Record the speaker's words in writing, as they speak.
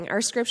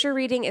Our scripture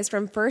reading is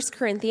from 1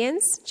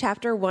 Corinthians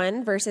chapter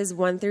 1, verses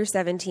 1 through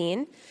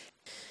 17.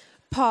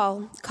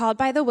 Paul, called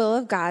by the will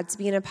of God to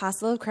be an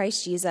apostle of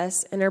Christ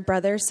Jesus, and our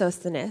brother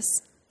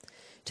Sosthenes,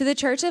 to the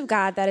church of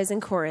God that is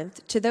in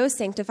Corinth, to those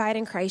sanctified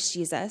in Christ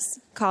Jesus,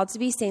 called to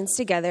be saints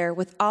together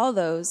with all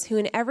those who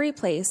in every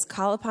place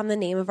call upon the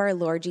name of our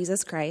Lord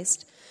Jesus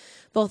Christ,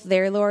 both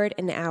their Lord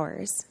and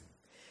ours.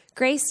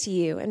 Grace to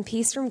you and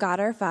peace from God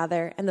our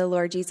Father and the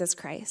Lord Jesus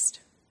Christ.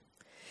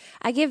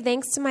 I give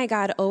thanks to my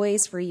God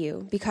always for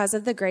you, because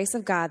of the grace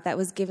of God that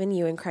was given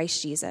you in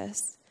Christ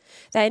Jesus,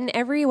 that in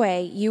every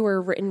way you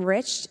were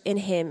enriched in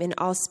him in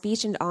all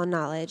speech and all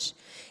knowledge,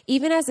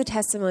 even as the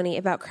testimony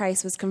about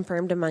Christ was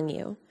confirmed among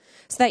you,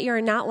 so that you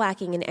are not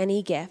lacking in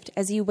any gift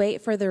as you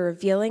wait for the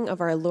revealing of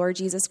our Lord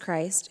Jesus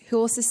Christ, who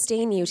will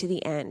sustain you to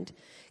the end,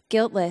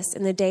 guiltless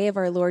in the day of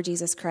our Lord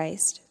Jesus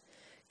Christ.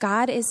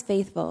 God is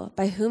faithful,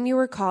 by whom you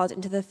were called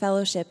into the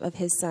fellowship of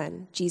his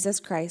Son,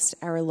 Jesus Christ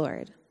our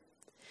Lord.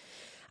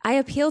 I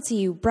appeal to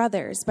you,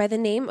 brothers, by the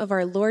name of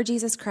our Lord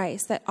Jesus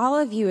Christ, that all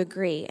of you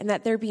agree and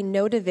that there be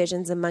no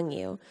divisions among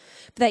you,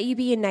 but that you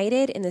be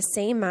united in the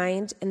same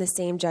mind and the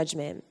same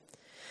judgment.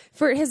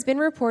 For it has been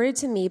reported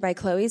to me by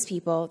Chloe's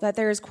people that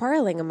there is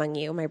quarreling among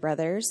you, my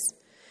brothers.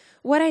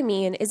 What I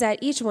mean is that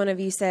each one of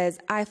you says,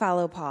 I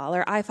follow Paul,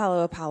 or I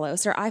follow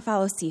Apollos, or I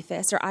follow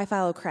Cephas, or I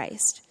follow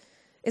Christ.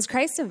 Is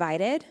Christ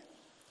divided?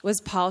 Was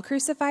Paul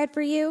crucified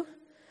for you?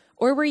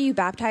 Or were you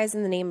baptized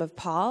in the name of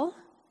Paul?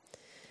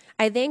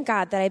 I thank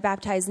God that I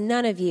baptized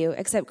none of you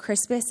except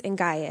Crispus and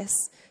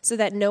Gaius, so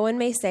that no one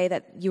may say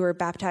that you were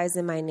baptized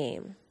in my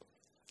name.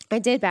 I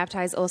did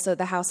baptize also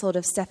the household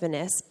of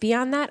Stephanas.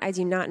 Beyond that, I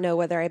do not know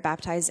whether I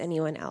baptized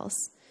anyone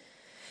else.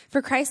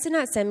 For Christ did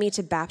not send me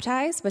to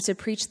baptize, but to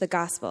preach the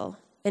gospel,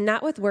 and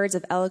not with words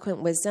of eloquent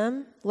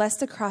wisdom, lest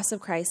the cross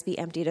of Christ be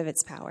emptied of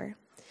its power.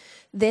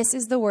 This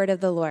is the word of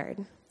the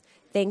Lord.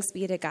 Thanks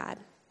be to God.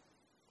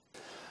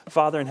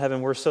 Father in heaven,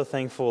 we're so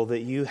thankful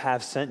that you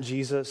have sent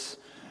Jesus,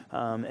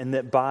 and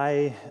that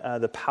by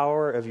the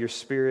power of your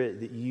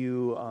Spirit that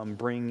you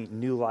bring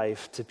new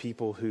life to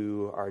people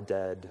who are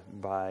dead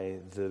by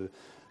the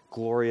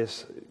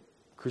glorious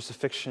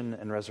crucifixion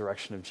and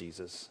resurrection of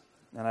Jesus.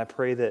 And I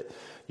pray that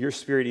your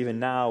Spirit even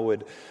now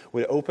would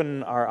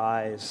open our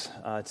eyes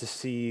to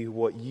see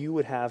what you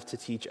would have to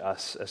teach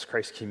us as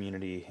Christ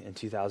community in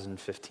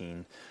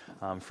 2015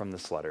 from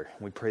this letter.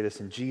 We pray this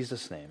in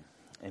Jesus' name.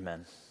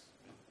 Amen.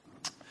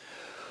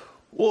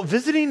 Well,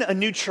 visiting a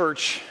new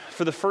church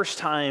for the first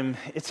time,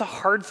 it's a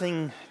hard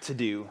thing to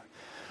do.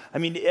 I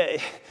mean,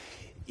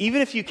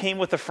 even if you came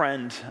with a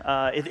friend,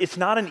 it's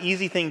not an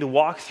easy thing to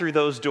walk through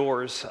those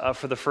doors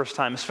for the first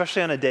time,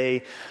 especially on a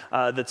day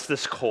that's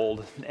this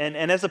cold.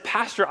 And as a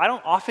pastor, I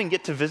don't often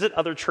get to visit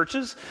other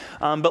churches,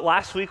 but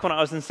last week when I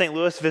was in St.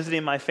 Louis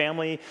visiting my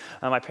family,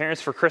 my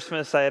parents for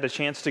Christmas, I had a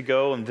chance to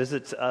go and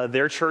visit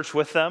their church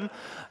with them.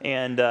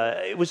 And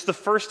it was the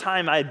first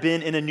time I had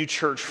been in a new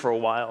church for a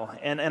while.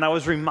 And I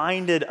was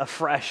reminded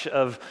afresh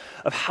of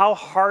how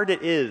hard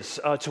it is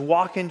to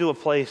walk into a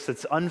place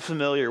that's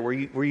unfamiliar, where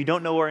you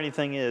don't know where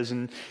anything is,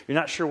 and you're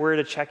not sure where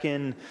to check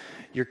in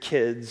your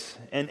kids.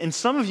 And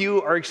some of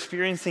you are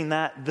experiencing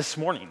that this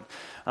morning.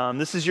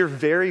 This is your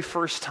very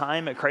first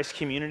time at Christ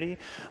Community.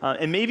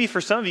 And maybe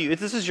for some of you,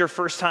 this is your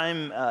first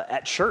time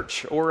at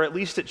church, or at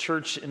least at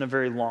church in a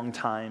very long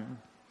time.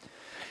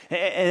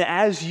 And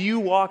as you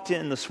walked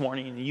in this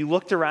morning, you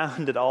looked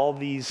around at all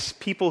these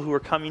people who are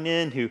coming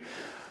in who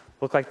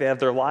look like they have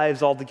their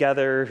lives all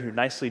together, who are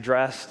nicely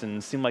dressed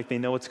and seem like they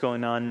know what's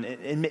going on.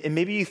 And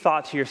maybe you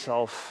thought to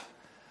yourself,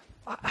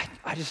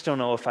 I just don't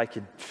know if I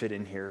could fit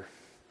in here.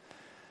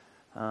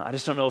 I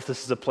just don't know if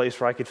this is a place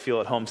where I could feel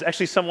at home.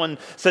 Actually, someone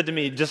said to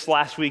me just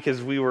last week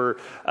as we were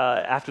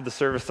after the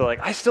service, they're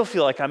like, I still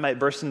feel like I might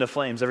burst into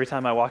flames every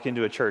time I walk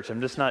into a church. I'm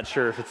just not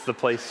sure if it's the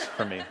place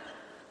for me.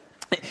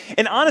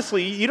 And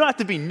honestly, you don't have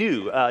to be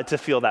new to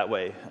feel that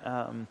way.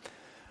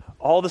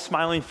 All the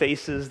smiling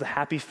faces, the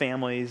happy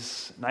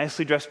families,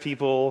 nicely dressed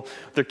people,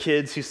 their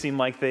kids who seem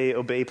like they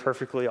obey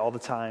perfectly all the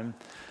time.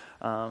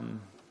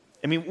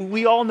 I mean,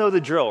 we all know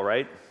the drill,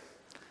 right?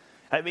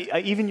 I mean,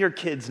 even your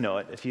kids know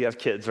it if you have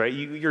kids, right?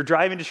 You're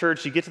driving to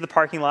church, you get to the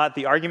parking lot,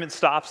 the argument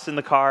stops in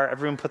the car,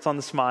 everyone puts on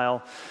the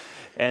smile,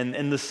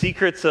 and the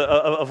secrets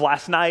of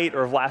last night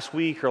or of last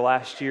week or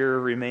last year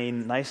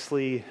remain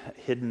nicely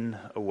hidden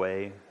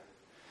away.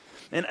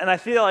 And I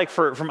feel like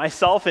for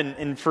myself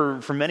and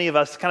for many of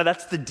us, kind of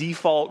that's the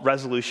default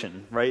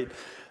resolution, right?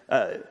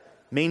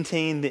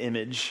 Maintain the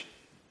image.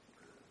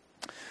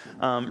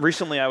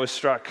 Recently I was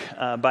struck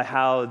by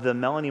how the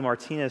Melanie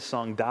Martinez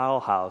song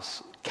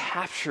Dollhouse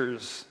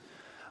captures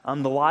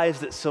the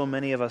lives that so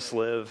many of us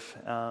live.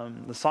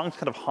 The song's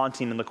kind of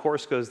haunting, and the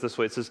chorus goes this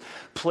way. It says,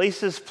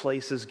 places,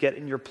 places, get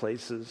in your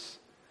places.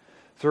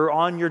 Throw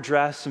on your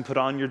dress and put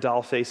on your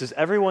doll faces.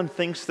 Everyone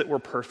thinks that we're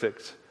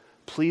perfect.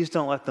 Please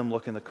don't let them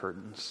look in the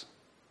curtains.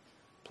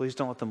 Please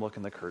don't let them look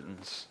in the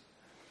curtains.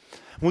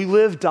 We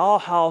live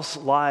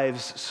dollhouse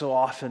lives so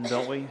often,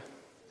 don't we?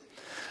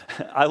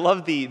 I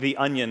love the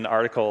Onion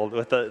article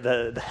with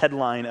the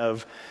headline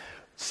of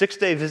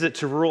 6-day visit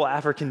to rural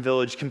African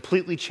village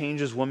completely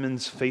changes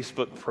woman's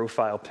Facebook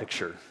profile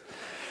picture.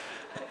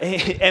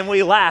 And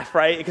we laugh,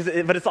 right?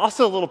 But it's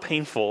also a little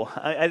painful.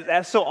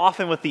 As so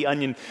often with The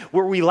Onion,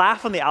 where we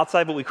laugh on the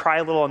outside, but we cry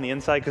a little on the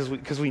inside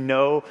because we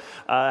know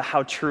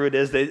how true it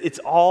is. That it's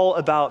all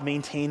about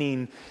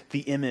maintaining the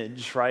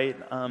image, right?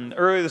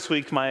 Earlier this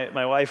week,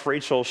 my wife,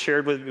 Rachel,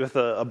 shared with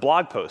a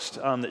blog post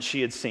that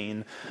she had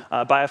seen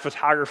by a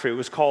photographer. It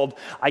was called,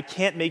 "I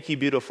Can't Make You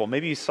Beautiful."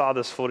 Maybe you saw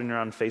this floating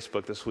around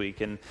Facebook this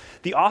week. And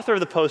the author of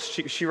the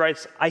post, she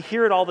writes, "I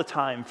hear it all the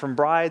time from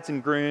brides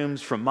and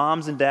grooms, from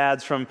moms and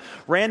dads, from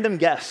random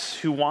guests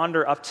who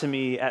wander up to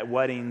me at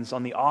weddings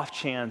on the off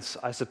chance,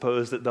 I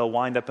suppose, that they'll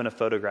wind up in a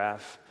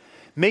photograph.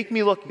 Make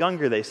me look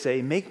younger," they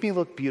say. "Make me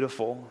look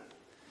beautiful."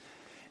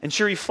 And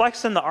she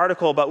reflects in the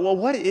article about, well,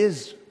 what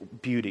is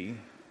beauty?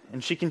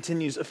 And she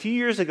continues, "A few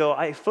years ago,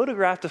 I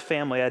photographed a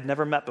family I'd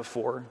never met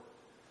before.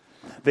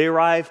 They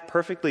arrived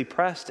perfectly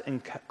pressed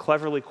and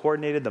cleverly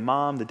coordinated, the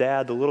mom, the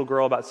dad, the little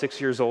girl about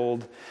 6 years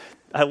old.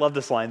 I love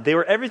this line. They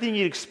were everything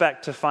you'd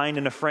expect to find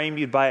in a frame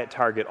you'd buy at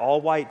Target,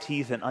 all white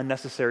teeth and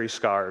unnecessary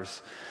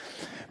scarves.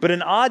 But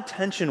an odd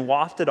tension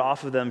wafted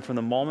off of them from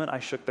the moment I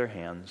shook their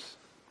hands.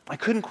 I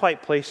couldn't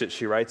quite place it,"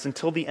 she writes,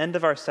 "until the end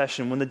of our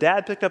session when the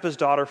dad picked up his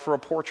daughter for a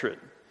portrait.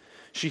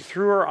 She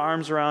threw her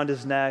arms around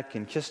his neck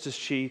and kissed his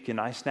cheek, and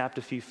I snapped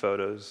a few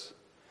photos.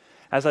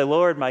 As I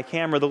lowered my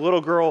camera, the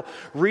little girl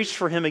reached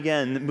for him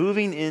again,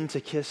 moving in to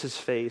kiss his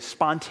face,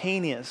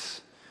 spontaneous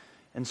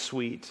and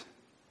sweet.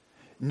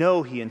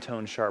 'No,' he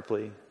intoned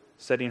sharply,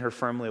 setting her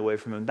firmly away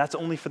from him. 'That's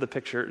only for the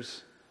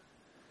pictures.'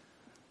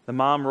 The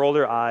mom rolled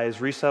her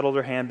eyes, resettled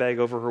her handbag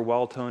over her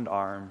well-toned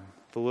arm.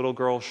 The little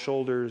girl's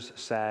shoulders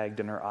sagged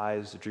and her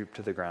eyes drooped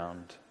to the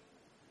ground.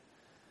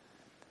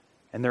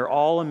 And their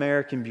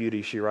all-American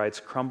beauty," she writes,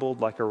 "crumbled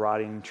like a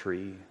rotting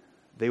tree.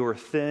 They were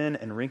thin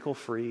and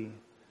wrinkle-free.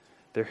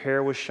 Their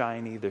hair was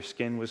shiny, their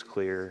skin was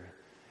clear,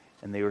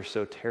 and they were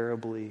so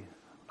terribly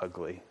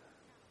ugly."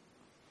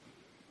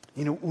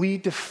 You know, we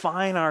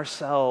define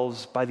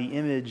ourselves by the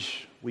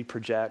image we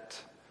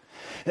project.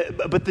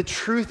 But the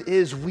truth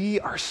is, we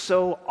are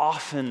so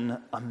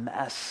often a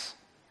mess.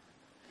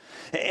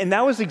 And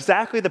that was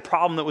exactly the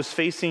problem that was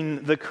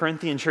facing the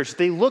Corinthian church.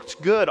 They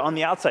looked good on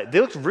the outside.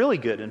 They looked really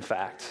good, in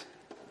fact.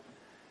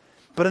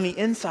 But on the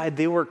inside,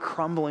 they were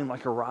crumbling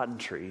like a rotten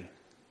tree.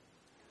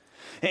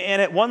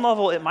 And at one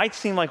level, it might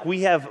seem like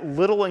we have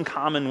little in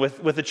common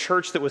with a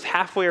church that was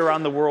halfway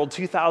around the world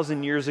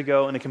 2,000 years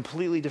ago in a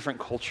completely different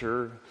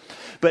culture.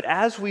 But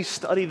as we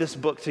study this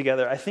book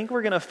together, I think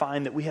we're going to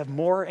find that we have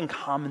more in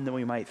common than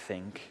we might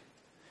think.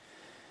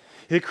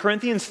 The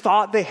Corinthians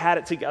thought they had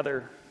it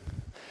together.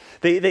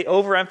 They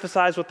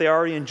overemphasized what they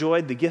already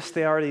enjoyed, the gifts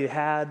they already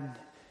had,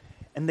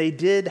 and they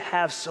did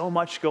have so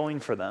much going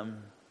for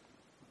them.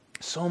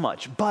 So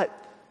much. But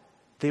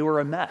they were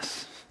a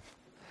mess.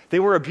 They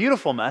were a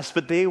beautiful mess,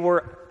 but they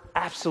were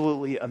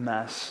absolutely a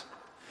mess.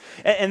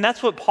 And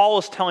that's what Paul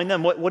is telling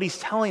them, what he's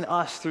telling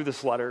us through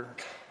this letter.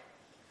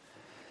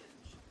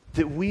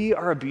 That we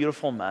are a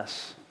beautiful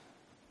mess,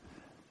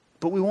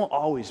 but we won't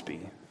always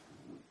be.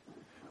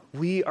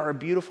 We are a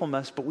beautiful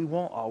mess, but we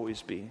won't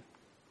always be.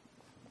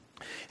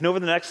 And over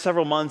the next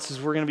several months,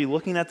 as we're going to be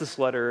looking at this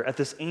letter, at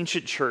this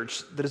ancient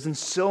church that is in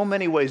so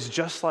many ways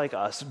just like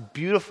us,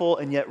 beautiful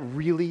and yet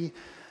really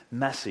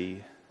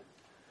messy,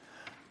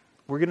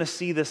 we're going to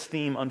see this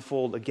theme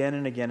unfold again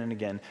and again and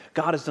again.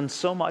 God has done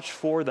so much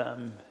for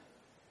them,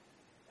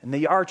 and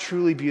they are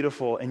truly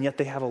beautiful, and yet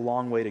they have a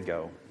long way to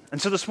go.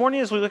 And so this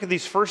morning, as we look at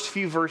these first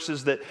few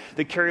verses that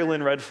Carrie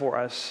Lynn read for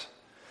us,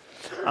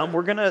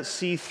 we're going to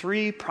see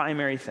three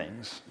primary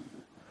things.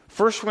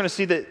 First, we're going to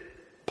see that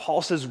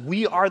Paul says,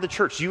 we are the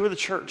church. You are the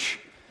church.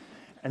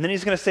 And then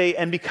he's going to say,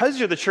 and because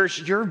you're the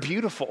church, you're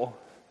beautiful.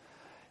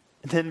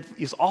 And then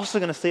he's also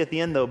going to say at the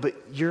end, though, but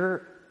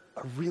you're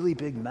a really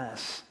big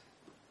mess.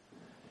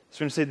 So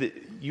we're going to say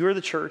that you are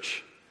the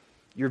church,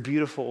 you're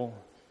beautiful,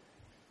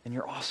 and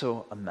you're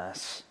also a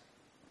mess.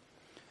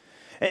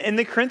 And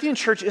the Corinthian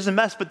church is a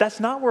mess, but that's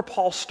not where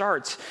Paul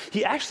starts.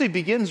 He actually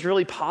begins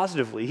really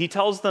positively. He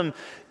tells them,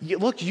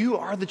 look, you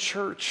are the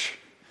church.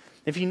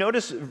 If you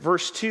notice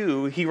verse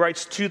 2, he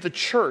writes to the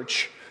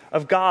church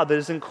of God that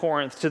is in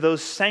Corinth, to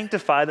those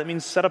sanctified, that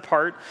means set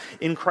apart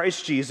in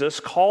Christ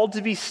Jesus, called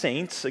to be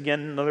saints,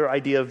 again, another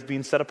idea of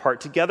being set apart,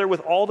 together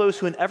with all those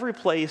who in every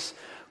place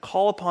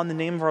call upon the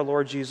name of our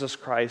Lord Jesus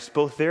Christ,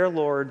 both their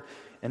Lord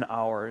and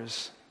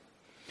ours.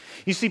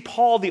 You see,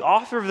 Paul, the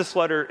author of this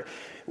letter,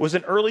 was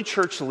an early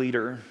church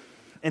leader,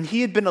 and he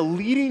had been a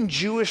leading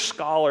Jewish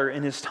scholar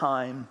in his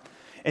time,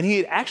 and he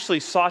had actually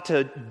sought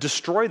to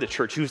destroy the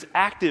church. He was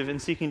active in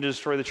seeking to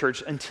destroy the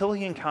church until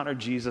he encountered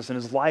Jesus, and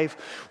his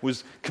life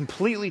was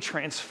completely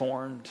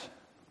transformed.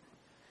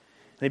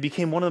 And he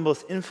became one of the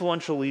most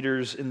influential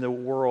leaders in the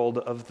world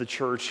of the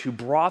church who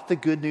brought the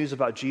good news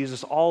about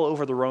Jesus all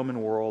over the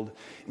Roman world,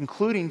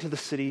 including to the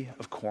city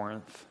of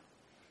Corinth.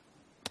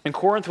 And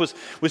Corinth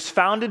was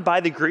founded by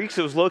the Greeks.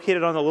 It was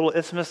located on the little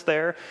isthmus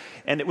there,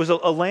 and it was a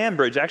land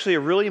bridge, actually a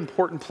really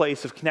important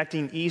place of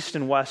connecting east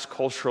and west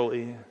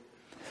culturally.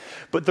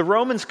 But the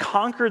Romans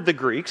conquered the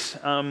Greeks,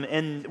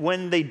 and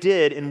when they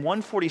did, in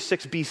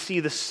 146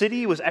 BC, the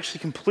city was actually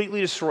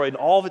completely destroyed, and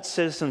all of its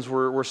citizens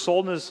were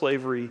sold into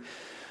slavery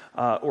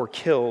or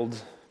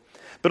killed.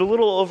 But a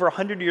little over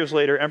 100 years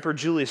later, Emperor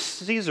Julius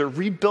Caesar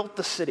rebuilt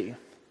the city.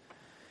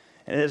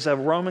 And it is a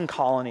Roman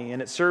colony,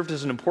 and it served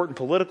as an important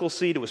political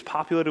seat. It was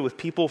populated with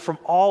people from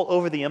all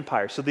over the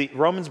empire. So the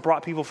Romans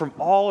brought people from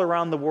all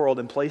around the world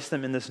and placed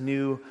them in this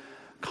new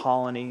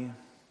colony,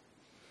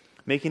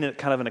 making it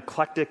kind of an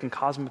eclectic and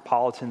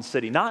cosmopolitan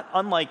city, not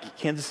unlike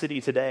Kansas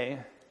City today.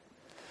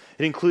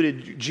 It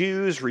included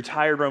Jews,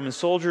 retired Roman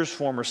soldiers,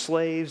 former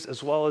slaves,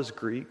 as well as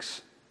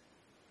Greeks.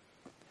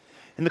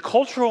 And the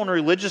cultural and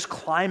religious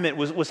climate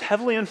was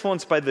heavily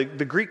influenced by the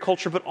Greek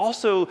culture, but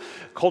also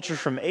culture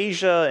from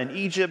Asia and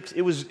Egypt.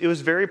 It was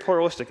very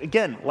pluralistic.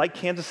 Again, like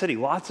Kansas City,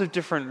 lots of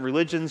different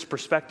religions,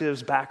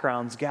 perspectives,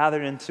 backgrounds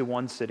gathered into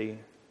one city.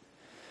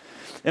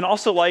 And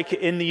also like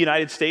in the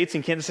United States,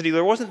 in Kansas City,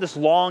 there wasn't this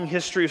long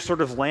history of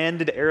sort of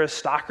landed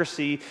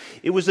aristocracy.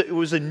 It was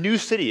a new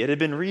city. It had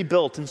been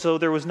rebuilt, and so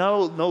there was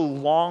no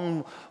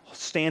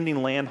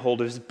long-standing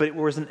landholders, but it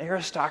was an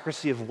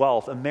aristocracy of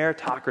wealth, a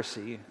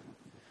meritocracy.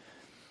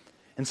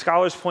 And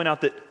scholars point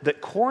out that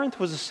Corinth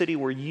was a city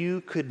where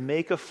you could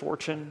make a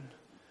fortune,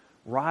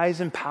 rise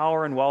in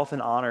power and wealth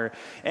and honor.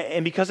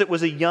 And because it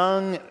was a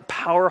young,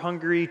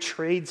 power-hungry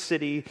trade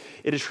city,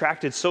 it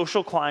attracted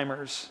social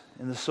climbers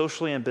and the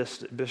socially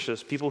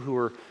ambitious, people who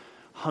were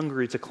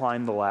hungry to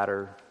climb the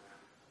ladder.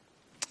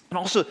 And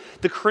also,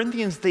 the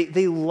Corinthians,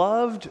 they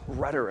loved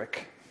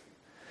rhetoric.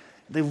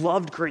 They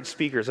loved great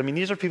speakers. I mean,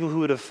 these are people who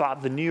would have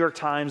thought the New York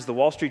Times, the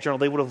Wall Street Journal,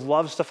 they would have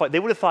loved stuff like, they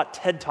would have thought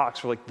TED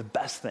Talks were like the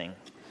best thing.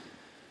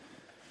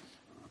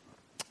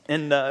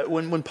 And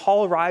when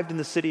Paul arrived in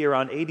the city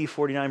around AD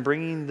 49,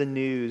 bringing the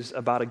news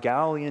about a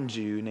Galilean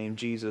Jew named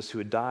Jesus who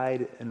had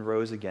died and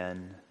rose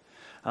again,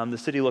 the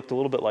city looked a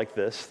little bit like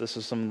this. This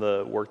is some of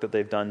the work that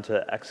they've done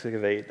to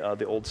excavate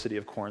the old city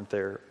of Corinth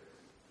there.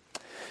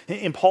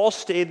 And Paul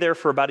stayed there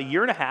for about a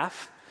year and a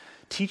half,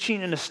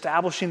 teaching and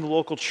establishing the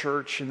local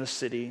church in the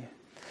city.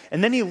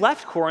 And then he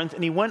left Corinth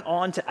and he went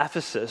on to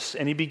Ephesus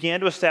and he began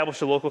to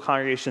establish a local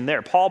congregation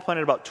there. Paul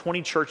planted about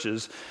 20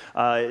 churches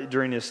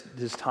during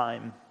his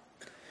time.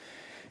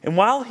 And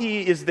while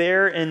he is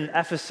there in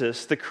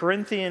Ephesus, the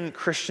Corinthian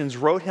Christians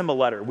wrote him a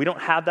letter. We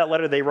don't have that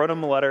letter. They wrote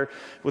him a letter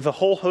with a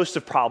whole host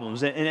of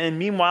problems. And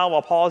meanwhile,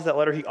 while Paul has that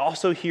letter, he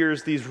also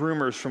hears these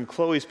rumors from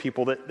Chloe's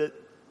people that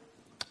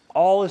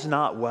all is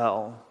not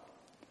well.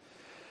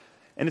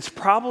 And it's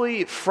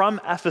probably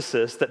from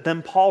Ephesus that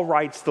then Paul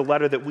writes the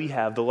letter that we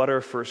have, the letter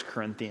of 1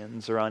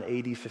 Corinthians, around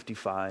AD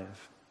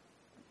 55.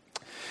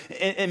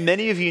 And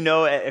many of you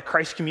know at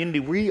Christ Community,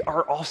 we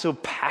are also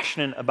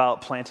passionate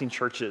about planting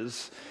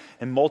churches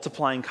and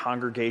multiplying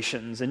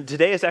congregations. And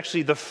today is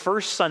actually the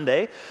first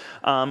Sunday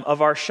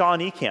of our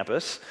Shawnee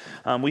campus.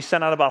 We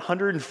sent out about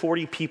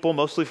 140 people,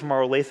 mostly from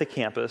our Olathe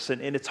campus.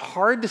 And it's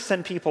hard to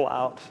send people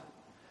out,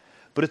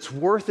 but it's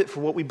worth it for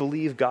what we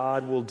believe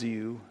God will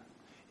do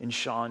in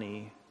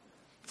Shawnee.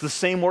 It's the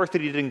same work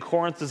that he did in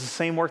Corinth. It's the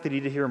same work that he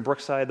did here in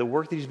Brookside, the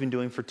work that he's been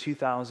doing for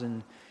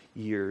 2,000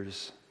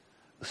 years,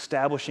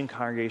 establishing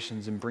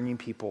congregations and bringing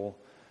people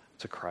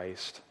to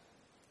Christ.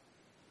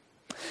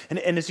 And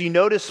as you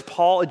notice,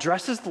 Paul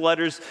addresses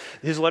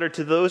his letter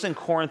to those in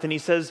Corinth, and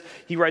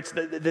he writes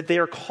that they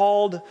are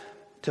called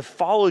to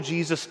follow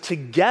Jesus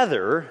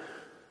together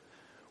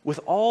with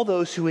all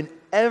those who in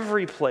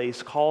every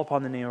place call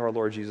upon the name of our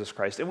Lord Jesus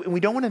Christ. And we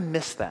don't want to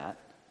miss that,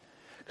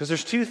 because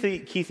there's two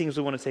key things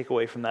we want to take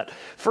away from that.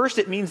 First,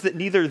 it means that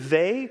neither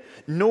they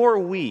nor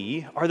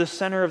we are the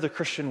center of the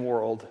Christian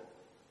world.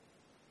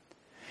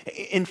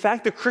 In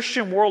fact, the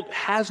Christian world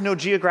has no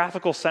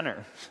geographical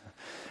center.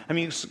 I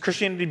mean,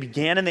 Christianity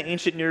began in the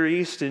ancient Near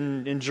East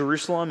in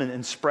Jerusalem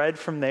and spread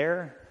from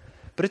there.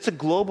 But it's a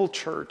global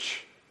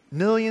church.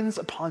 Millions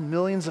upon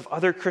millions of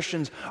other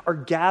Christians are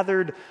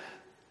gathered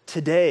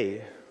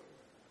today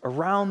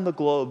around the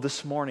globe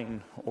this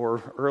morning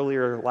or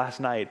earlier last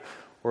night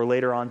or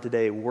later on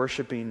today,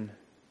 worshiping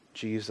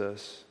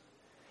Jesus.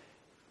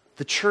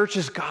 The church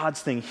is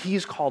God's thing.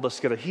 He's called us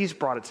together. He's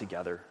brought it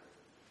together.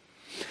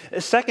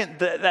 Second,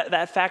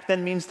 that fact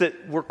then means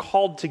that we're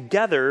called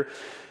together.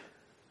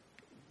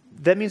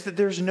 That means that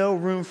there's no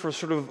room for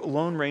sort of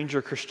Lone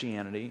Ranger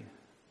Christianity.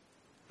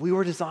 We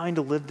were designed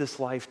to live this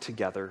life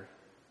together.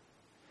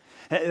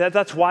 And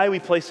that's why we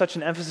place such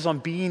an emphasis on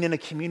being in a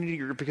community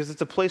group, because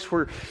it's a place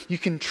where you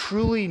can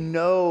truly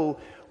know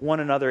one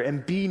another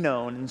and be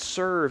known and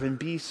serve and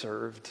be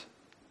served.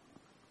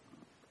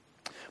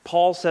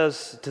 Paul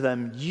says to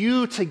them,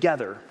 you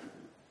together,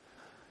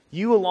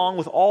 you along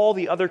with all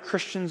the other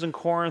Christians in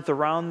Corinth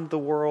around the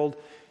world,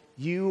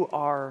 you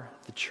are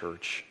the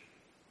church.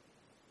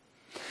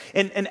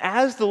 And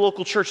as the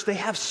local church, they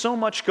have so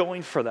much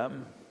going for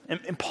them.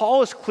 And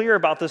Paul is clear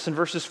about this in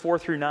verses 4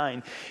 through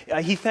 9.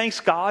 He thanks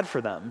God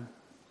for them.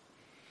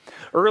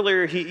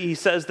 Earlier, he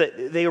says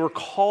that they were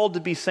called to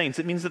be saints.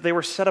 It means that they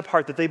were set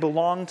apart, that they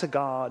belong to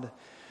God.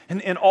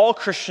 And all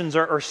Christians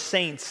are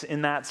saints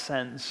in that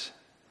sense.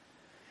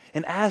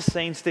 And as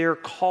saints, they are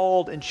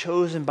called and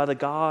chosen by the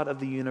God of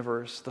the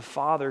universe, the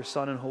Father,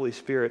 Son, and Holy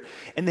Spirit.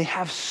 And they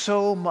have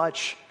so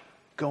much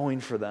going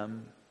for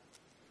them.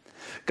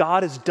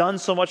 God has done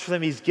so much for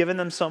them. He's given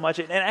them so much.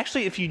 And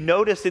actually, if you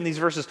notice in these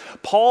verses,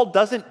 Paul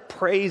doesn't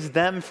praise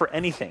them for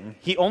anything.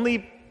 He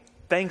only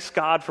thanks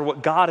God for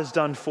what God has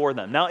done for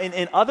them. Now,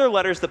 in other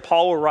letters that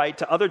Paul will write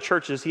to other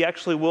churches, he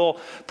actually will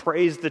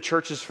praise the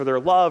churches for their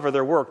love or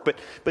their work.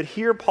 But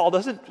here, Paul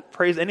doesn't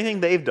praise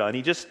anything they've done.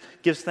 He just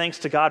gives thanks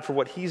to God for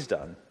what he's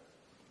done,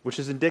 which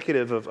is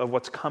indicative of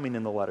what's coming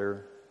in the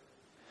letter.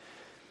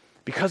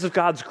 Because of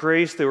God's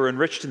grace, they were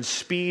enriched in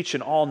speech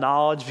and all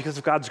knowledge. Because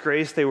of God's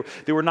grace, they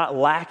were not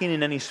lacking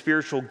in any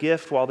spiritual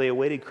gift while they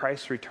awaited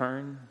Christ's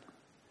return.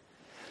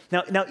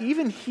 Now,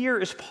 even here,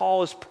 as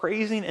Paul is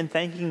praising and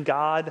thanking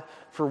God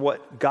for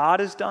what God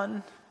has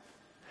done,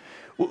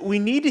 we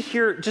need to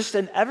hear just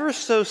an ever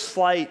so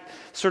slight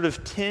sort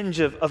of tinge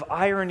of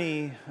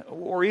irony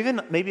or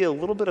even maybe a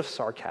little bit of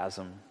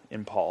sarcasm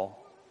in Paul.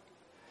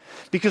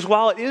 Because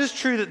while it is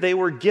true that they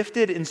were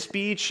gifted in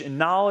speech and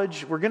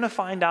knowledge, we're going to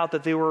find out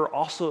that they were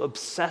also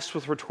obsessed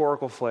with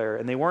rhetorical flair,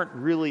 and they weren't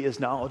really as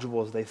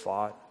knowledgeable as they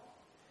thought.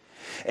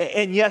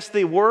 And yes,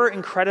 they were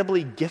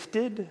incredibly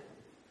gifted,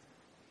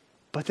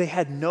 but they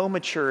had no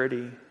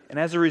maturity. And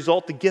as a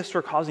result, the gifts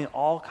were causing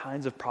all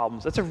kinds of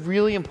problems. That's a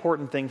really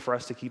important thing for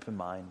us to keep in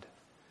mind.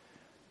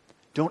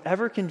 Don't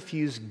ever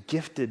confuse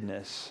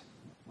giftedness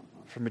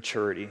for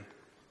maturity.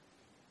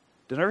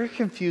 Don't ever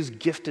confuse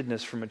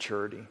giftedness for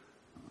maturity.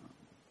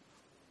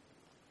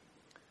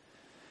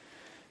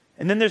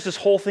 And then there's this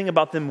whole thing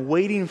about them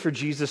waiting for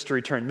Jesus to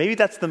return. Maybe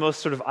that's the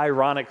most sort of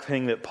ironic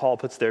thing that Paul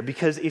puts there,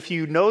 because if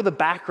you know the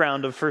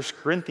background of 1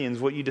 Corinthians,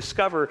 what you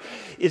discover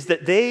is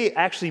that they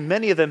actually,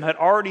 many of them had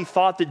already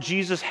thought that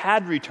Jesus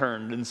had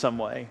returned in some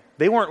way.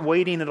 They weren't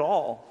waiting at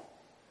all.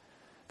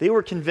 They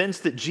were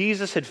convinced that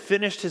Jesus had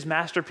finished his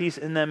masterpiece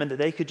in them and that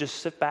they could just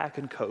sit back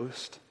and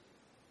coast.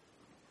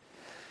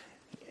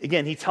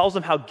 Again, he tells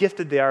them how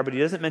gifted they are, but he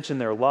doesn't mention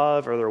their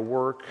love or their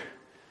work,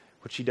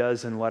 which he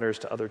does in letters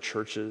to other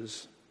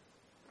churches.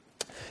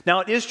 Now,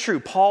 it is true.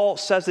 Paul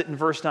says it in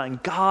verse 9.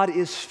 God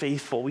is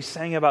faithful. We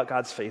sang about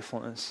God's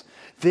faithfulness.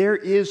 There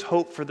is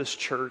hope for this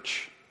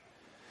church.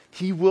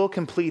 He will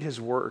complete his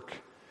work.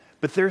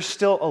 But there's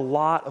still a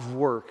lot of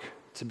work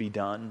to be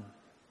done.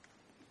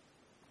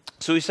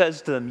 So he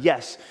says to them,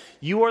 yes,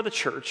 you are the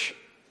church.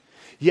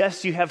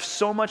 Yes, you have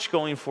so much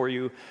going for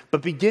you.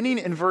 But beginning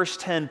in verse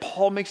 10,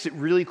 Paul makes it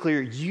really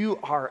clear, you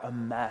are a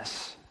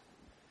mess.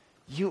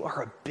 You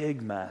are a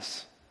big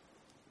mess.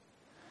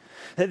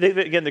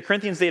 Again, the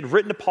Corinthians, they had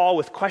written to Paul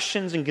with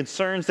questions and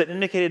concerns that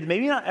indicated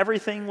maybe not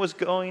everything was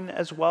going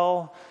as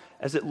well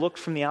as it looked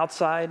from the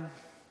outside.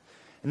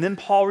 And then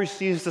Paul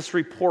receives this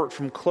report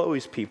from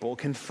Chloe's people,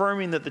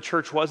 confirming that the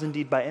church was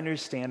indeed, by any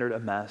standard, a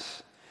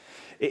mess.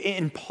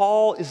 And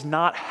Paul is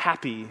not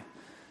happy,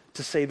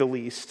 to say the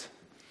least.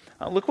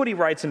 Look what he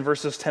writes in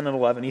verses 10 and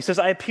 11. He says,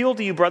 I appeal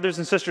to you, brothers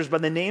and sisters, by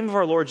the name of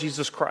our Lord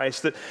Jesus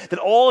Christ, that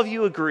all of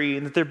you agree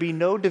and that there be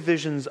no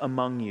divisions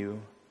among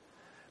you,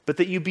 but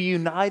that you be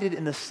united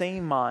in the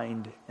same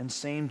mind and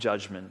same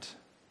judgment.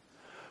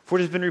 For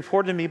it has been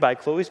reported to me by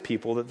Chloe's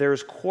people that there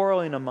is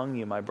quarreling among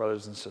you, my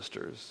brothers and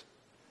sisters.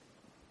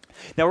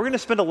 Now, we're going to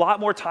spend a lot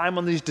more time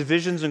on these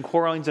divisions and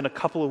quarrelings in a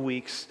couple of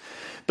weeks.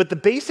 But the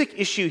basic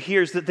issue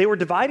here is that they were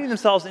dividing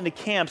themselves into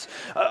camps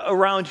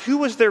around who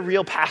was their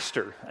real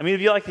pastor. I mean, it'd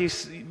be like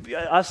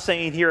us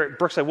saying here at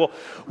Brookside, well,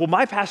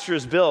 my pastor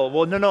is Bill.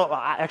 Well, no,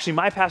 actually,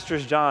 my pastor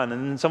is John.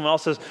 And then someone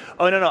else says,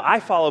 oh, no, I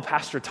follow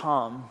Pastor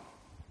Tom.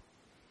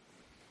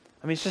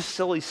 I mean, it's just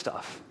silly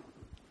stuff.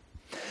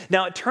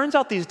 Now, it turns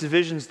out these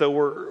divisions, though,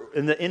 were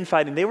in the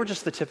infighting, they were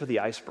just the tip of the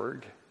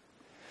iceberg.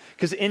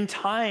 Because in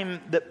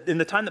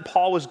the time that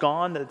Paul was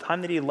gone, the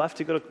time that he left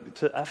to go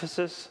to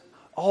Ephesus,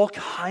 all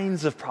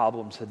kinds of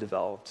problems had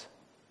developed.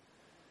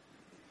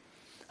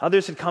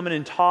 Others had come in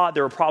and taught.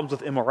 There were problems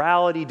with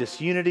immorality,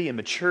 disunity,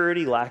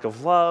 immaturity, lack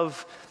of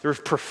love. There were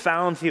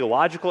profound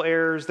theological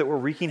errors that were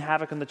wreaking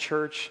havoc in the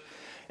church.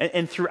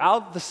 And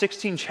throughout the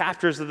 16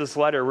 chapters of this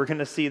letter, we're going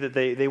to see that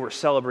they were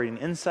celebrating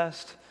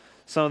incest.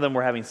 Some of them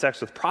were having sex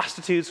with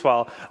prostitutes,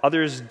 while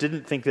others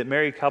didn't think that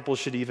married couples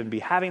should even be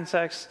having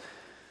sex.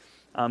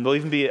 There'll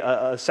even be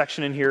a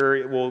section in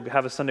here. We'll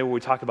have a Sunday where we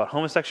talk about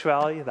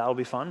homosexuality. That'll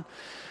be fun.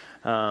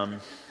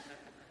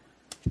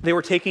 They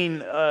were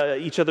taking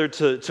each other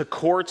to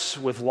courts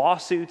with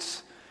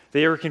lawsuits.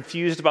 They were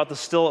confused about the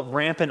still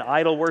rampant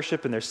idol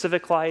worship in their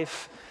civic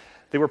life.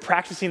 They were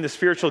practicing the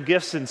spiritual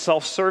gifts in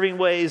self-serving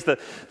ways, the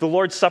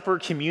Lord's Supper,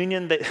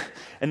 communion.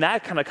 In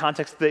that kind of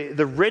context,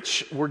 the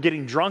rich were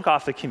getting drunk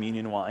off the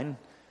communion wine,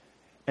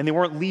 and they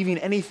weren't leaving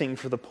anything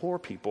for the poor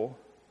people.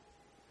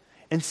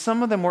 And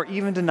some of them were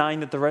even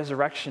denying that the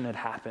resurrection had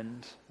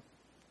happened.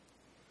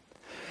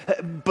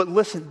 But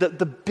listen,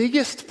 the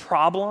biggest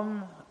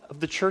problem of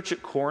the church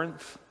at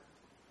Corinth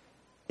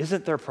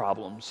isn't their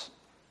problems.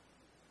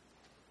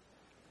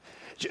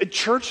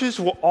 Churches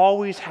will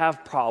always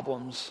have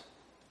problems.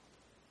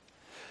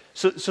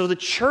 So the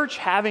church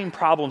having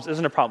problems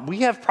isn't a problem.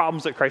 We have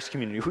problems at Christ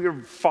Community. We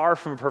are far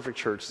from a perfect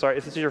church. Sorry,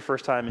 if this is your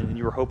first time and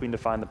you were hoping to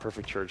find the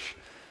perfect church,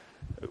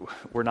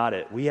 we're not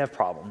it. We have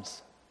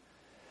problems.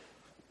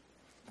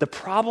 The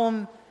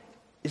problem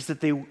is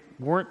that they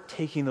weren't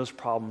taking those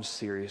problems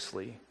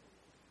seriously.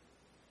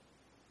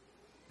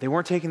 They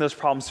weren't taking those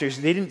problems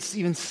seriously. They didn't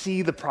even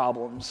see the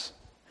problems.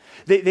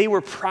 They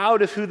were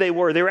proud of who they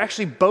were. They were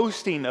actually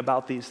boasting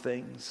about these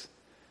things.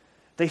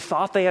 They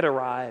thought they had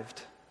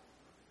arrived.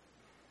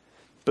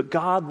 But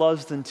God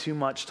loves them too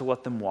much to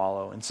let them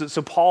wallow. And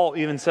so Paul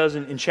even says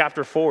in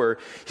chapter 4,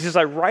 he says,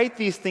 I write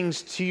these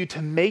things to you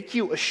to make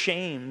you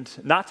ashamed,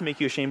 not to make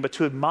you ashamed, but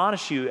to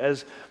admonish you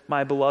as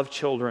my beloved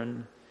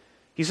children.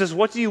 He says,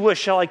 what do you wish?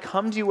 Shall I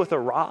come to you with a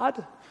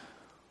rod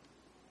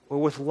or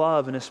with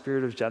love and a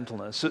spirit of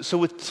gentleness? So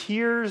with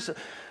tears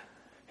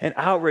and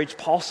outrage,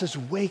 Paul says,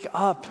 wake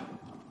up,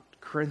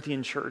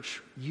 Corinthian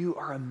church. You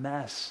are a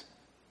mess.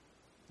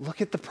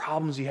 Look at the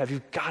problems you have.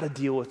 You've got to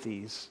deal with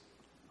these.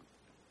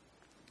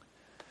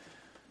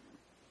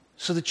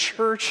 So the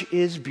church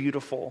is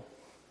beautiful,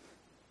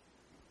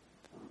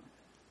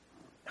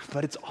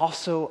 but it's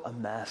also a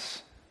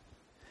mess.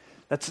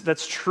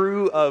 That's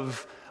true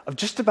of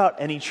just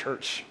about any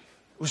church.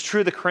 It was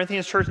true of the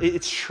Corinthians church.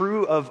 It's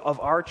true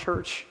of our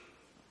church.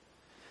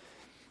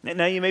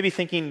 Now you may be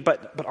thinking,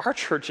 but our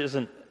church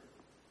isn't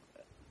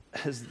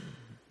as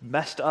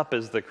messed up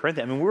as the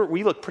Corinthian. I mean,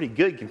 we look pretty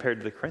good compared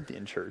to the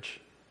Corinthian church.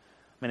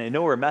 I mean, I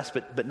know we're a mess,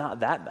 but not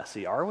that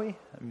messy, are we? I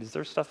mean, is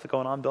there stuff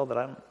going on, Bill, that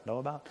I don't know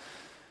about?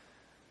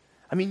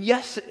 I mean,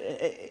 yes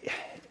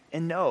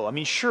and no. I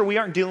mean, sure, we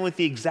aren't dealing with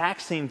the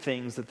exact same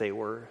things that they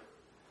were.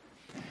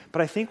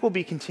 But I think we'll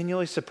be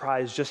continually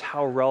surprised just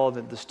how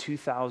relevant this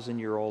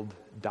 2,000-year-old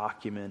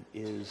document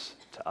is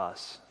to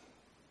us.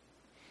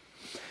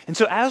 And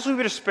so as we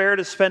would aspire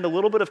to spend a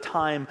little bit of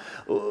time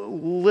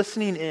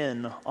listening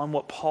in on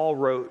what Paul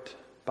wrote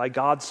by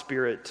God's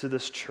Spirit to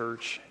this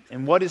church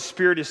and what his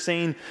Spirit is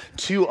saying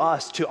to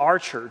us, to our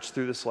church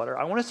through this letter,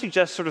 I want to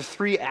suggest sort of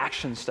 3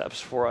 action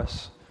steps for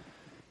us.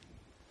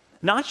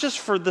 Not just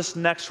for this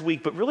next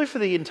week, but really for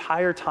the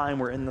entire time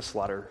we're in this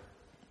letter.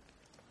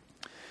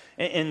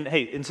 And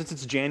since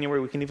it's January,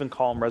 we can even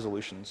call them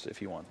resolutions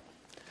if you want.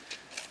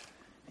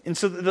 And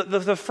so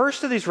the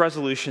first of these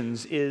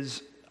resolutions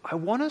is I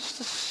want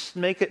us to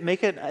make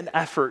it an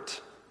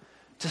effort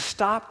to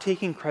stop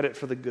taking credit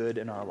for the good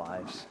in our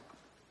lives.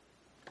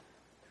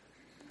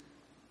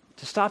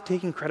 To stop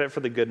taking credit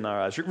for the good in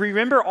our lives.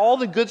 Remember all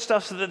the good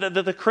stuff that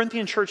the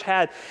Corinthian church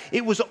had.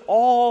 It was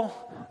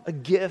all a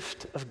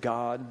gift of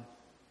God.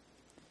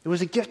 It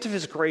was a gift of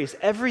his grace.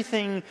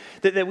 Everything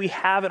that we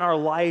have in our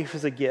life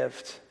is a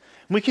gift.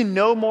 We can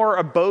no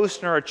more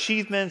boast in our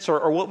achievements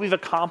or what we've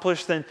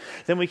accomplished than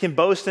we can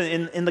boast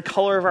in the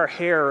color of our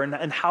hair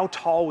and how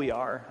tall we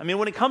are. I mean,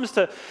 when it comes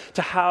to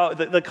how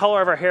the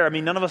color of our hair, I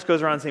mean, none of us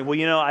goes around saying, well,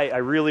 you know, I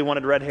really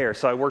wanted red hair,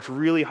 so I worked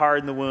really hard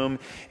in the womb,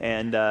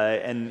 and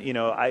you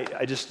know,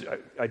 I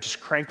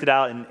just cranked it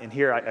out, and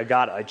here I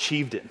got it, I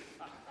achieved it.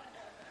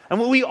 And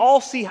we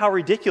all see how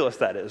ridiculous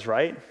that is,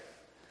 right?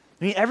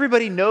 I mean,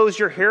 everybody knows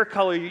your hair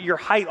color, your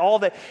height, all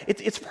that.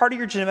 It's part of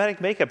your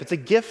genetic makeup. It's a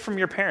gift from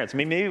your parents. I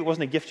mean, maybe it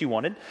wasn't a gift you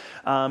wanted,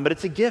 but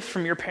it's a gift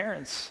from your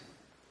parents.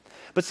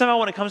 But somehow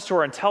when it comes to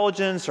our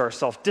intelligence, our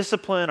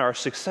self-discipline, our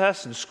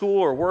success in school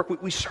or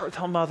work, we start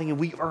thinking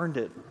we've earned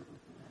it.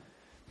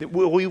 That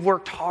we've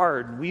worked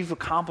hard. We've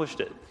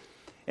accomplished it.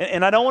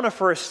 And I don't want to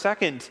for a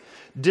second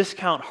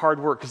discount hard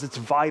work because it's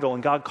vital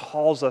and God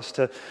calls us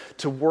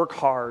to work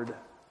hard.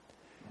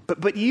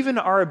 But even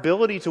our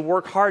ability to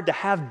work hard, to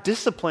have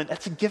discipline,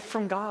 that's a gift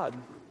from God.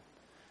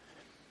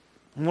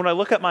 And when I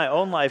look at my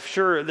own life,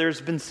 sure,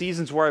 there's been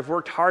seasons where I've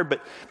worked hard,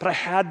 but I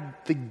had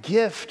the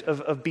gift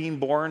of being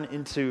born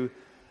into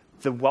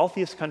the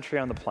wealthiest country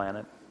on the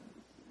planet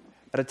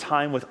at a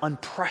time with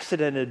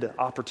unprecedented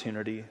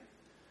opportunity,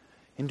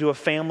 into a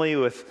family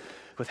with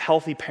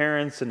healthy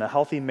parents and a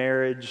healthy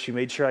marriage who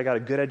made sure I got a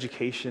good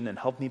education and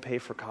helped me pay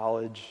for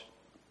college.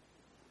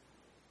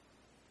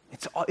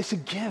 It's a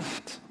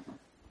gift.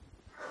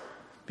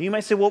 But you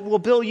might say, well,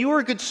 Bill, you were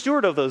a good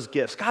steward of those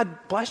gifts. God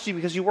blessed you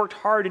because you worked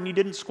hard and you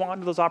didn't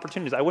squander those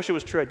opportunities. I wish it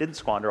was true I didn't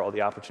squander all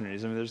the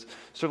opportunities. I mean, there's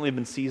certainly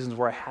been seasons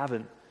where I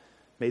haven't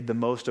made the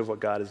most of what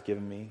God has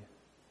given me.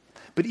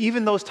 But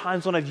even those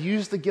times when I've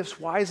used the gifts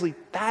wisely,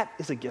 that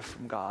is a gift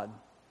from God.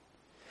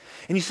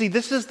 And you see,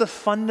 this is the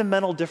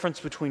fundamental difference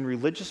between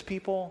religious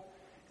people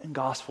and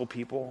gospel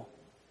people.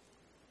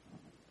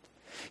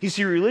 You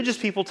see, religious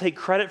people take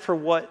credit for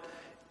what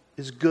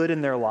is good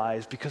in their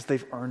lives because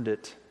they've earned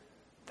it.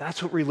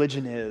 That's what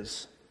religion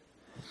is.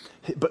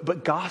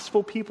 But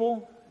gospel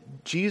people,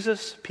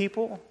 Jesus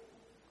people,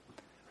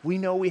 we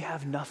know we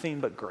have nothing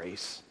but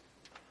grace.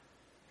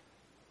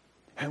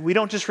 And we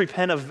don't just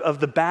repent of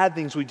the bad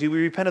things we do,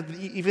 we repent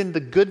of even the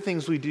good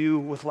things we do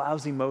with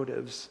lousy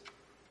motives.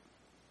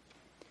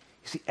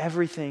 You see,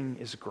 everything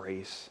is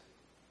grace.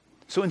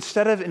 So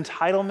instead of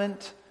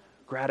entitlement,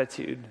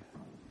 gratitude.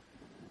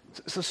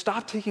 So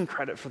stop taking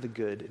credit for the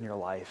good in your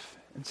life,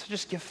 and so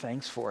just give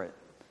thanks for it.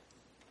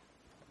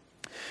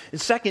 And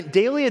second,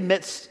 daily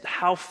admit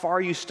how far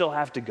you still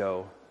have to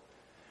go.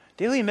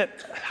 Daily admit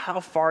how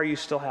far you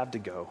still have to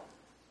go.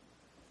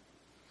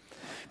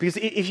 Because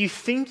if you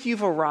think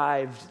you've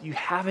arrived, you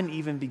haven't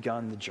even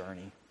begun the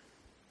journey.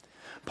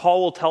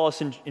 Paul will tell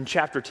us in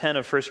chapter 10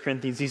 of 1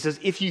 Corinthians, he says,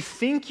 if you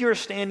think you're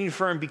standing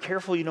firm, be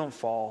careful you don't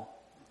fall.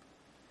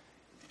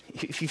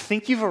 If you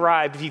think you've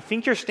arrived, if you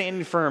think you're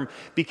standing firm,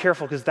 be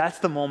careful, because that's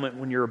the moment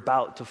when you're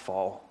about to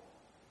fall.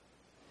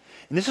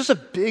 And this was a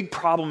big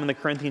problem in the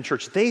Corinthian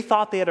church. They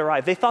thought they had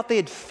arrived. They thought they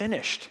had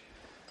finished.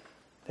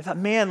 They thought,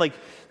 man, like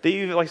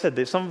I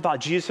said, some thought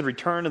Jesus had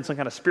returned in some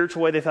kind of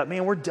spiritual way. They thought,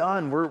 man, we're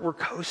done. We're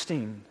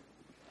coasting.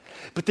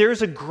 But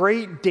there's a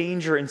great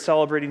danger in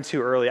celebrating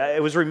too early. I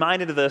was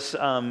reminded of this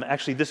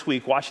actually this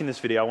week watching this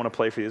video. I want to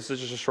play for you. This is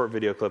just a short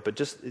video clip, but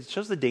it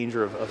shows the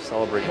danger of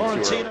celebrating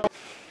too early.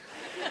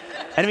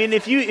 And I mean,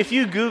 if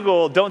you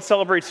Google "don't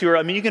celebrate too early,"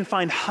 I mean, you can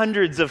find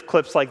hundreds of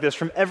clips like this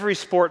from every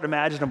sport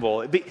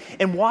imaginable.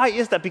 And why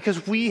is that?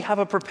 Because we have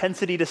a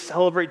propensity to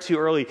celebrate too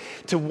early,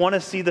 to want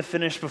to see the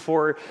finish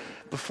before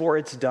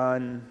it's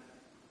done.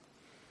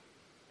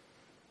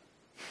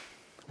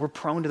 We're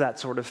prone to that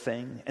sort of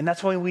thing. And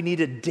that's why we need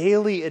to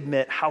daily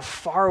admit how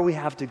far we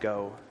have to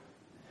go.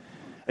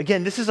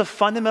 Again, this is a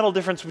fundamental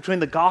difference between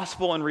the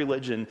gospel and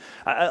religion.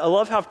 I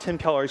love how Tim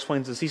Keller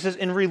explains this. He says,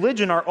 in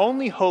religion, our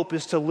only hope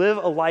is to live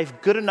a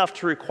life good enough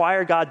to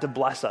require God to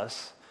bless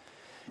us.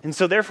 And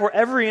so therefore,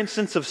 every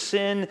instance of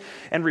sin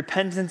and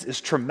repentance is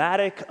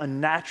traumatic,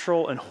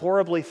 unnatural, and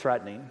horribly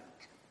threatening.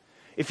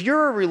 If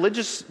you're a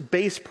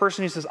religious-based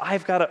person who says,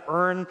 I've got to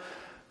earn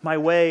my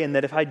way, and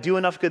that if I do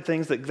enough good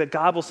things, that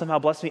God will somehow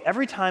bless me,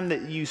 every time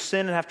that you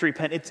sin and have to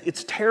repent,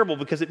 it's terrible,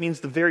 because it means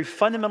the very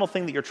fundamental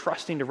thing that you're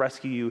trusting to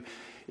rescue you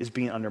is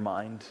being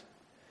undermined.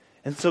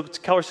 And so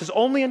Keller says,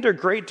 only under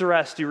great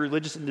duress do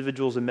religious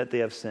individuals admit they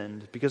have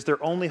sinned, because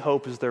their only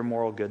hope is their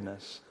moral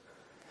goodness.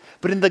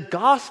 But in the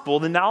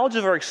gospel, the knowledge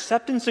of our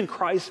acceptance in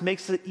Christ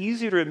makes it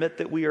easier to admit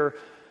that we are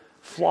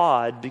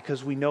flawed,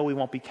 because we know we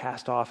won't be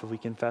cast off if we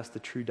confess the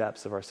true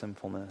depths of our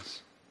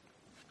sinfulness.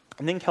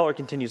 And then Keller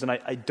continues, and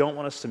I don't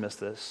want us to miss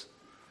this.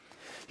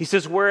 He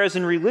says, whereas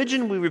in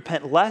religion we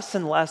repent less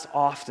and less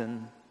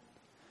often,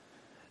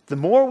 the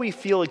more we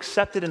feel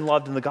accepted and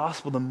loved in the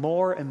gospel, the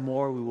more and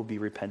more we will be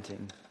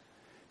repenting.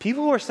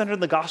 People who are centered in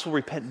the gospel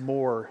repent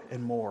more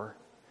and more.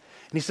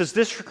 And he says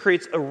this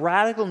creates a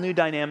radical new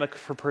dynamic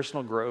for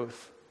personal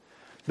growth.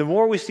 The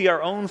more we see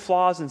our own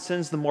flaws and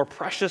sins, the more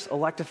precious,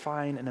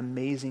 electrifying, and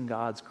amazing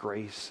God's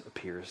grace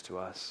appears to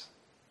us.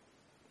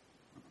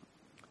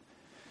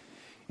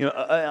 You know,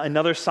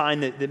 another sign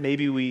that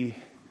maybe we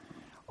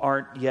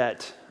aren't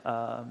yet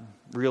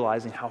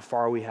realizing how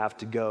far we have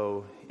to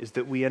go is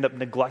that we end up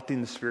neglecting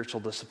the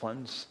spiritual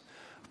disciplines,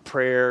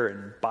 prayer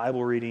and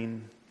Bible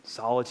reading,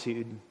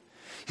 solitude.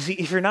 You see,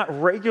 if you're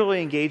not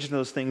regularly engaged in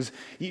those things,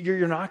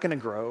 you're not going to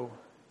grow.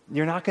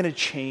 You're not going to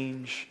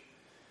change.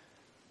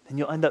 And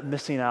you'll end up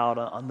missing out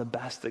on the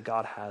best that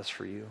God has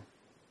for you.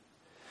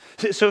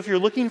 So if you're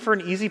looking for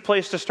an easy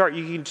place to start,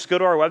 you can just go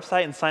to our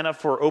website and sign up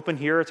for Open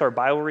Here. It's our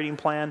Bible reading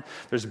plan.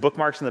 There's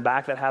bookmarks in the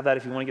back that have that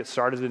if you want to get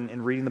started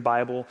in reading the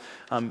Bible.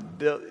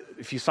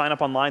 If you sign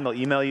up online, they'll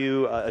email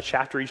you a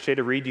chapter each day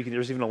to read.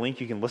 There's even a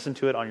link. You can listen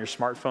to it on your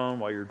smartphone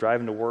while you're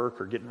driving to work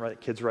or getting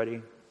kids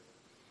ready.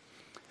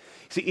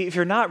 See, if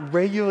you're not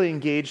regularly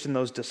engaged in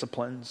those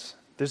disciplines,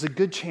 there's a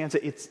good chance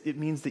that it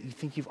means that you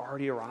think you've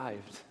already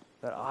arrived.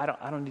 That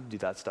I don't need to do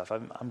that stuff.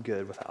 I'm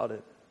good without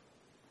it.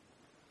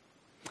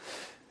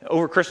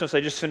 Over Christmas,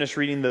 I just finished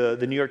reading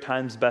the New York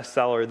Times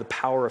bestseller, The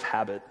Power of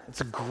Habit. It's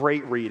a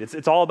great read.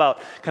 It's all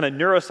about kind of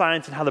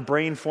neuroscience and how the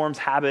brain forms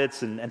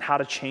habits and how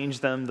to change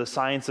them, the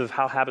science of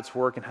how habits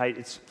work, and how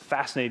it's a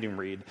fascinating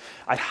read.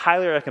 I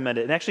highly recommend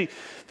it. And actually,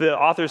 the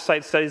author's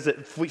site studies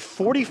that fully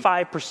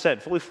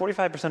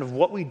 45% of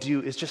what we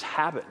do is just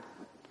habit.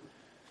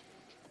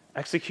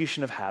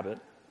 Execution of habit.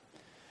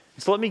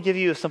 So let me give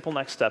you a simple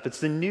next step.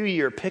 It's the new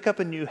year. Pick up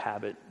a new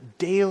habit.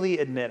 Daily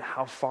admit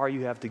how far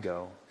you have to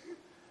go.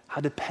 How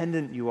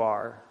dependent you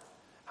are,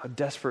 how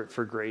desperate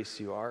for grace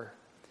you are.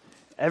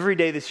 Every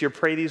day this year,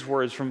 pray these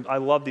words I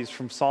love these,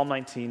 from Psalm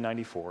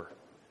 19:94.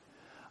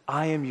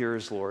 I am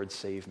yours, Lord,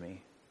 save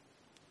me.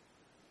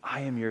 I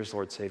am yours,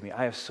 Lord, save me.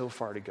 I have so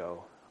far to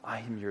go.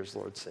 I am yours,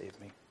 Lord, save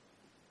me.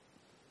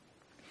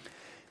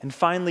 And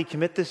finally,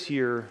 commit this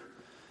year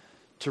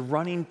to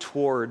running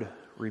toward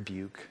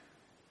rebuke.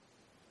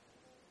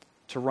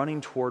 To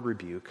running toward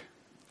rebuke.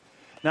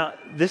 Now,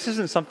 this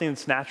isn't something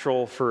that's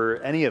natural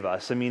for any of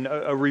us. I mean,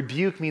 a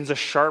rebuke means a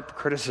sharp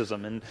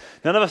criticism, and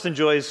none of us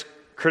enjoys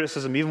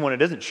criticism even when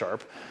it isn't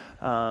sharp.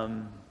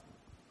 And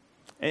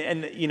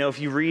you know, if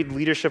you read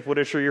leadership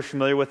literature, you're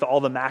familiar with all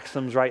the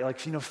maxims, right?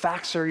 Like, you know,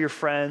 facts are your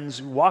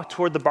friends, walk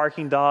toward the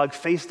barking dog,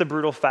 face the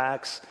brutal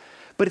facts.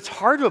 But it's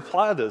hard to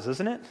apply those,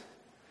 isn't it? I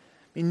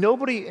mean,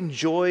 nobody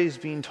enjoys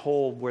being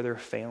told where they're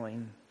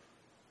failing.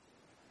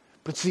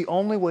 But it's the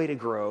only way to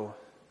grow.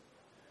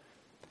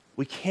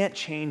 We can't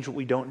change what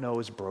we don't know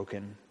is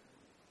broken.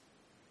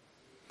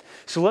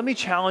 So let me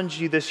challenge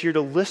you this year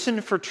to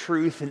listen for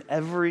truth in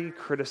every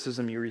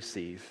criticism you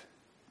receive.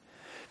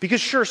 Because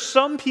sure,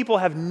 some people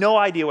have no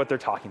idea what they're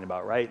talking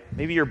about, right?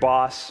 Maybe your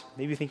boss,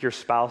 maybe you think your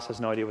spouse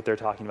has no idea what they're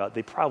talking about.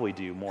 They probably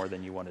do more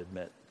than you want to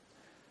admit.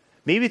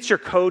 Maybe it's your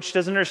coach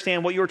doesn't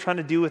understand what you were trying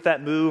to do with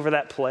that move or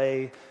that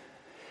play.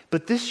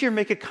 But this year,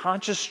 make a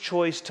conscious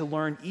choice to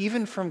learn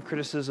even from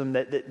criticism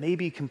that may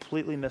be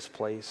completely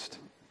misplaced.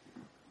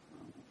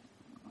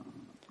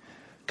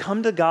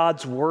 Come to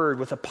God's word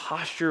with a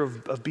posture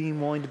of being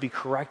willing to be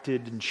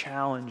corrected and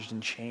challenged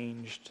and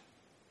changed.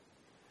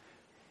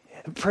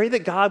 Pray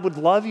that God would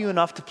love you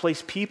enough to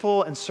place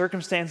people and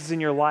circumstances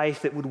in your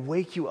life that would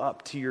wake you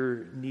up to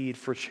your need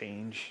for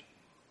change.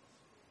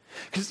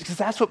 Because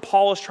that's what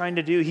Paul is trying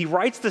to do. He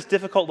writes this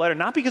difficult letter,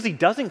 not because he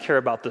doesn't care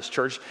about this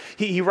church.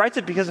 He writes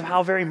it because of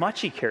how very much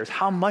he cares,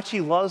 how much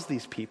he loves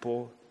these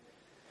people.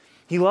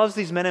 He loves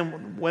these men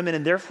and women,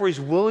 and therefore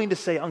he's willing to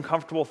say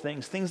uncomfortable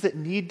things, things that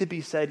need to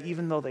be said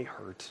even though they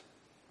hurt.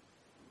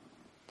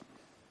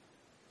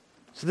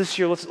 So this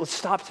year, let's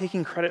stop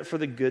taking credit for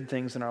the good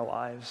things in our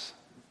lives.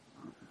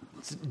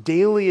 Let's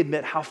daily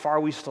admit how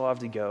far we still have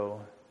to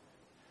go.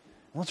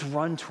 Let's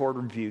run toward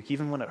rebuke,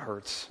 even when it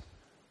hurts.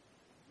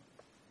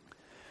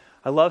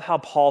 I love how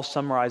Paul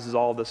summarizes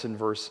all of this in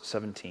verse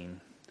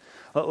 17.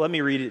 Let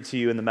me read it to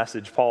you in the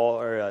Message.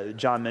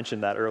 John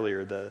mentioned that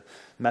earlier, the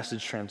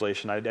Message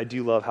translation. I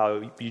do love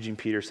how Eugene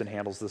Peterson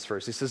handles this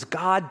verse. He says,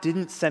 God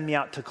didn't send me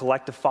out to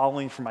collect a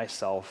following for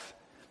myself,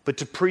 but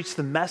to preach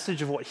the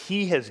message of what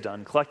he has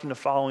done, collecting a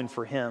following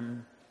for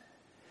him.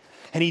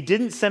 And he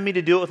didn't send me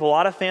to do it with a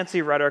lot of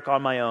fancy rhetoric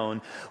on my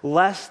own,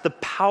 lest the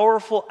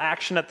powerful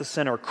action at the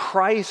center,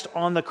 Christ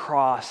on the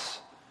cross,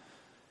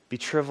 be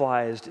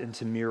trivialized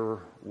into mere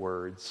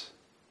words.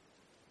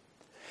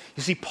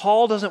 You see,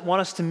 Paul doesn't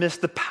want us to miss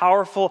the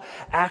powerful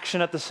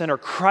action at the center,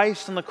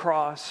 Christ on the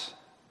cross.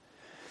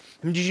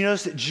 I mean, did you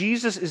notice that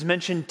Jesus is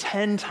mentioned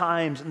 10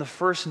 times in the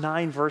first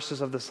 9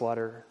 verses of this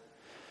letter?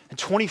 And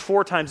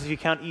 24 times if you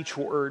count each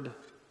word.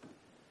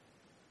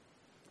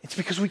 It's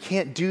because we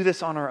can't do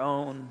this on our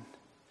own.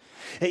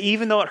 And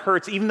even though it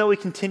hurts, even though we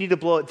continue to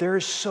blow it, there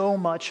is so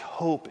much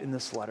hope in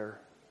this letter.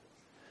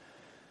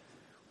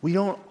 We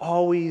won't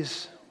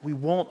always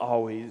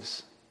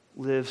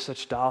live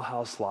such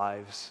dollhouse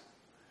lives.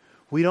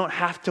 We don't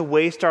have to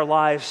waste our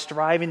lives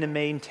striving to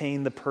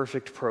maintain the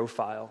perfect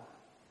profile.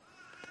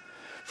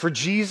 For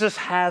Jesus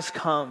has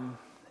come,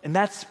 and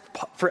that's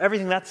for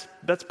everything, that's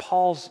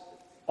Paul's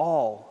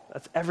all.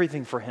 That's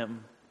everything for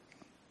him.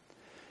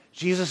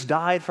 Jesus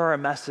died for our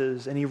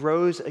messes, and he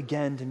rose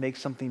again to make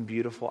something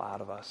beautiful out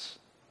of us.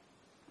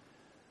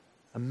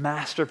 A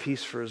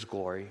masterpiece for his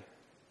glory.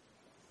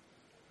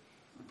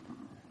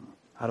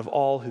 Out of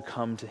all who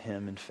come to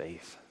him in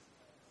faith.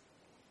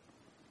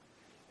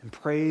 And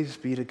praise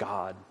be to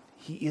God,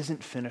 he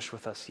isn't finished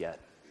with us yet.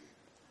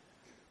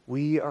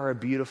 We are a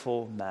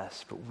beautiful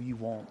mess, but we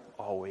won't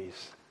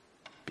always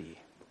be.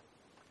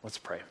 Let's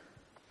pray.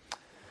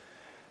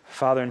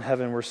 Father in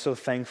heaven, we're so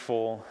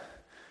thankful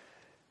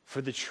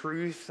for the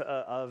truth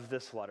of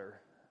this letter.